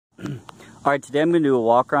Alright, today I'm going to do a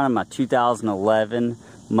walk around on my 2011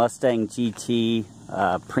 Mustang GT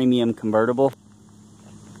Premium Convertible.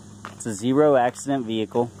 It's a zero accident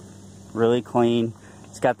vehicle, really clean.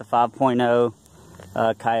 It's got the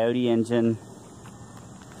 5.0 Coyote engine.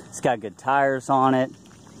 It's got good tires on it,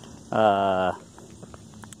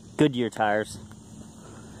 Goodyear tires.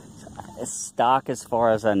 It's stock as far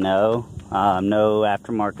as I know. No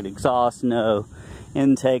aftermarket exhaust, no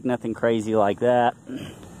intake, nothing crazy like that.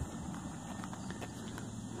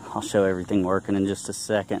 I'll show everything working in just a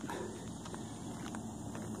second.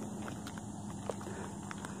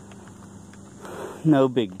 No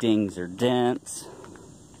big dings or dents.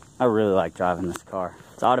 I really like driving this car.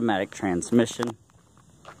 It's automatic transmission.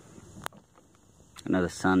 I know the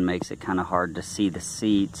sun makes it kind of hard to see the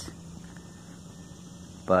seats,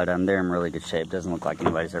 but they're in really good shape. Doesn't look like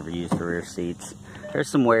anybody's ever used the rear seats. There's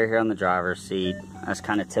some wear here on the driver's seat. That's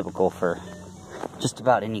kind of typical for just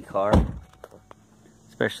about any car,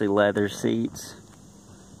 especially leather seats.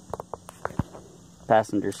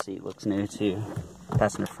 Passenger seat looks new too.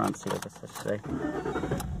 Passenger front seat, I guess I should say.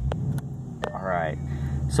 Alright,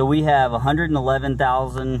 so we have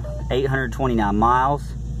 111,829 miles.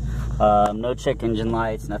 No check engine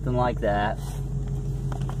lights, nothing like that.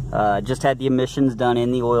 Just had the emissions done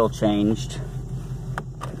and the oil changed.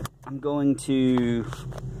 I'm going to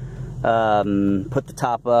put the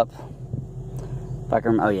top up. If I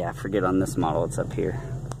can, oh yeah, I forget on this model, it's up here.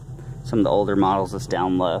 Some of the older models, it's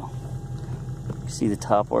down low. You see the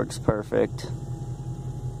top works perfect.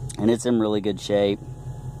 And it's in really good shape.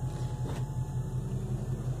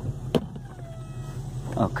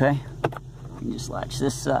 Okay, you can just latch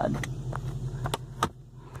this side.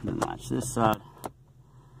 And latch this side.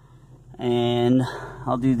 And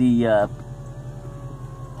I'll do the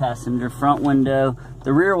passenger front window.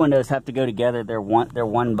 The rear windows have to go together. They're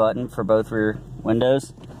one button for both rear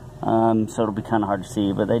windows. So it'll be kind of hard to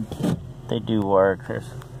see, but they do work. There's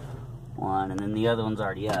one, and then the other one's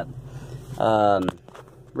already up.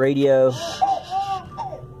 Radio.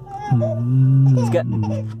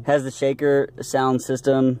 Has the shaker sound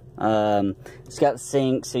system. It's got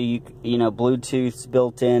sync, so you know, Bluetooth's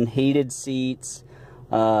built in. Heated seats.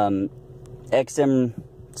 XM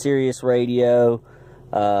Sirius radio.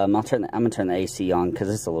 I'm gonna turn the AC on because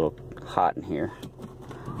it's a little hot in here.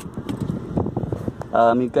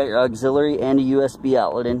 You've got your auxiliary and a USB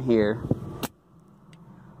outlet in here.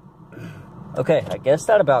 Okay, I guess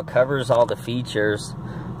that about covers all the features.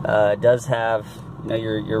 It does have, you know,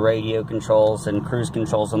 your radio controls and cruise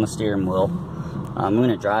controls on the steering wheel. I'm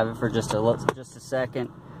gonna drive it for just a second,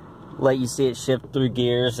 let you see it shift through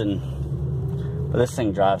gears, but this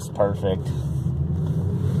thing drives perfect.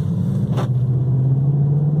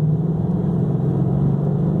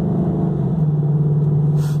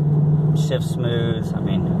 Shift smooth. I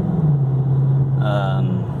mean,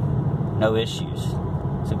 no issues.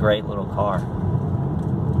 It's a great little car.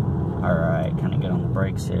 Alright, kind of good on the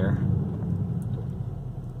brakes here.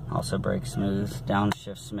 Also brake smooth,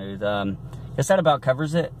 downshift smooth. Guess that about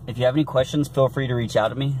covers it. If you have any questions, feel free to reach out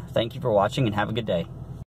to me. Thank you for watching and have a good day.